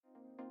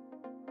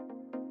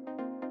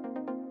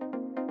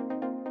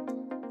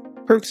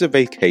Perks of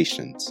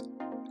vacations.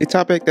 A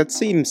topic that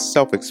seems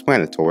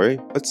self-explanatory,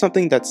 but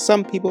something that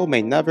some people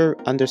may never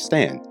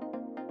understand.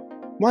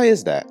 Why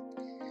is that?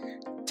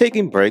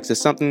 Taking breaks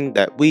is something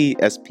that we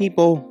as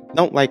people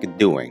don't like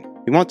doing.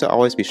 We want to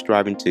always be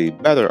striving to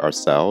better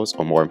ourselves,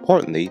 or more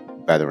importantly,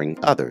 bettering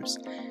others.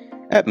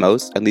 At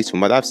most, at least from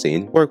what I've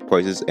seen,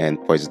 workplaces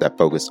and places that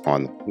focus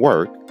on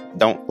work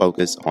don't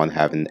focus on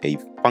having a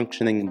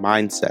functioning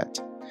mindset.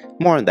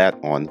 More on that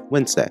on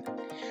Wednesday.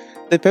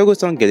 They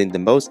focus on getting the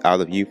most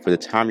out of you for the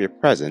time you're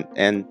present,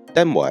 and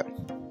then what?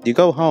 You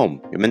go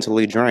home, you're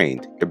mentally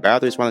drained, your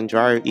battery's running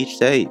drier each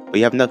day, but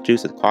you have enough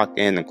juice to clock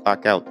in and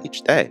clock out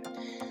each day.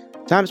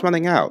 Time's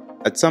running out.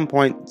 At some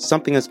point,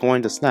 something is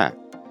going to snap.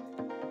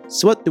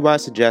 So what do I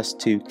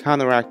suggest to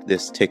counteract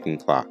this ticking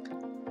clock?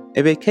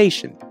 A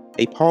vacation,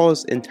 a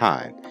pause in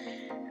time.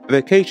 A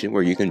vacation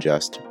where you can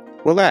just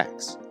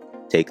relax,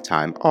 take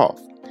time off,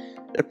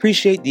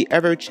 appreciate the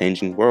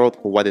ever-changing world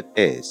for what it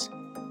is.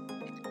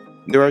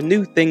 There are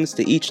new things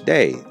to each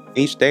day.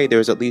 Each day there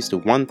is at least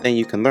one thing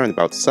you can learn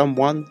about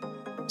someone,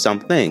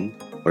 something,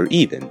 or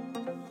even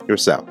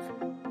yourself.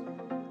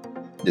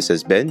 This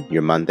has been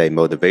your Monday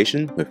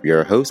Motivation with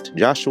your host,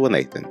 Joshua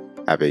Nathan.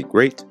 Have a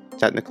great,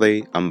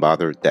 technically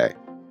unbothered day.